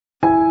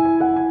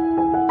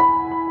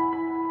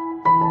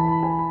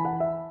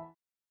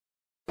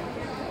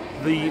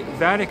The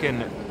Vatican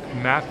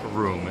map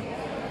room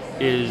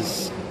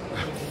is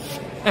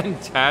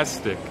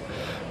fantastic.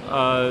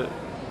 The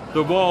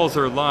walls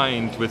are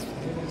lined with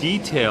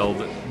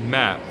detailed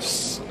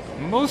maps,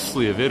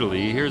 mostly of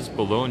Italy. Here's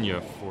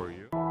Bologna for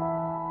you.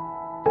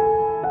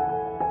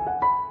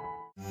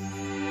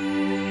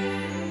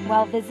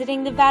 While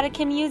visiting the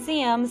Vatican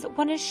Museums,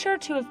 one is sure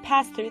to have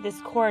passed through this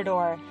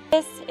corridor.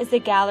 This is the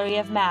Gallery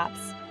of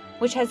Maps,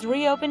 which has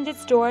reopened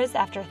its doors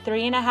after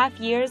 3.5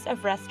 years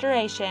of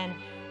restoration,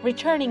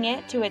 returning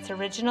it to its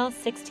original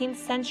 16th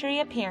century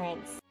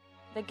appearance.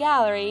 The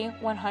gallery,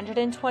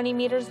 120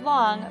 meters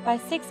long by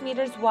 6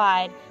 meters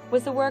wide,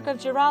 was the work of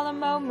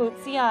Girolamo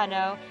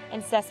Muziano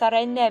and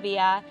Cesare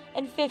Nebbia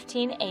in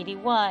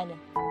 1581.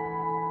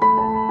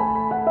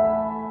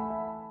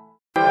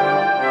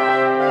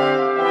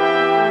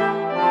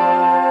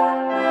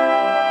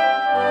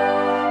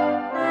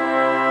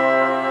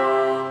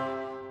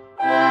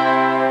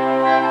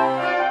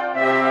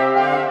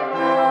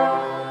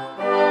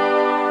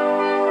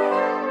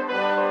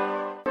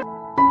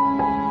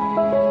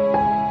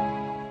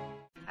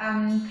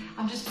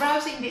 I'm just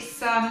browsing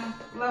this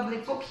lovely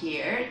book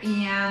here,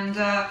 and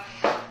at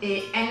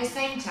the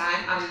same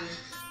time I'm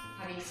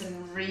having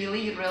some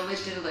really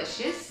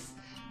delicious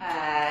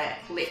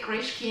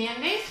licorice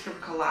candies from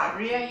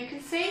Calabria, you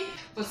can see.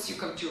 Once you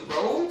come to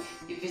Rome,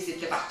 you visit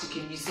the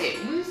Vatican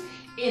Museums,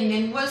 and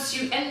then once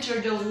you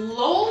enter the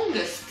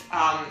longest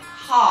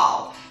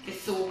hall, the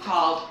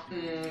so-called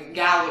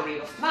Gallery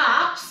of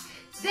Maps,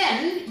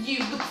 then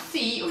you would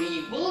see, or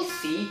you will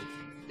see,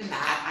 the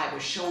map I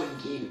was showing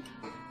you.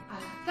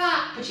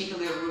 That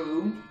particular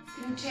room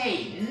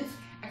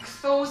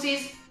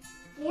exposes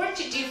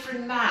 40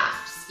 different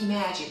maps.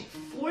 Imagine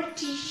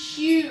 40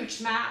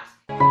 huge maps.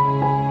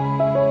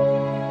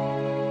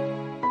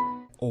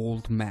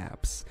 Old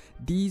maps.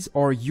 These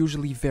are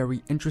usually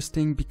very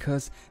interesting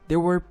because they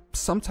were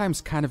sometimes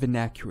kind of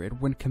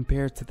inaccurate when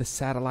compared to the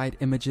satellite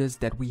images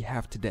that we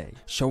have today,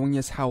 showing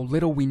us how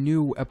little we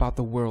knew about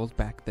the world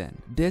back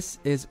then. This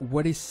is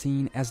what is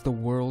seen as the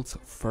world's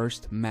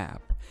first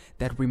map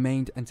that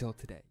remained until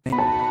today.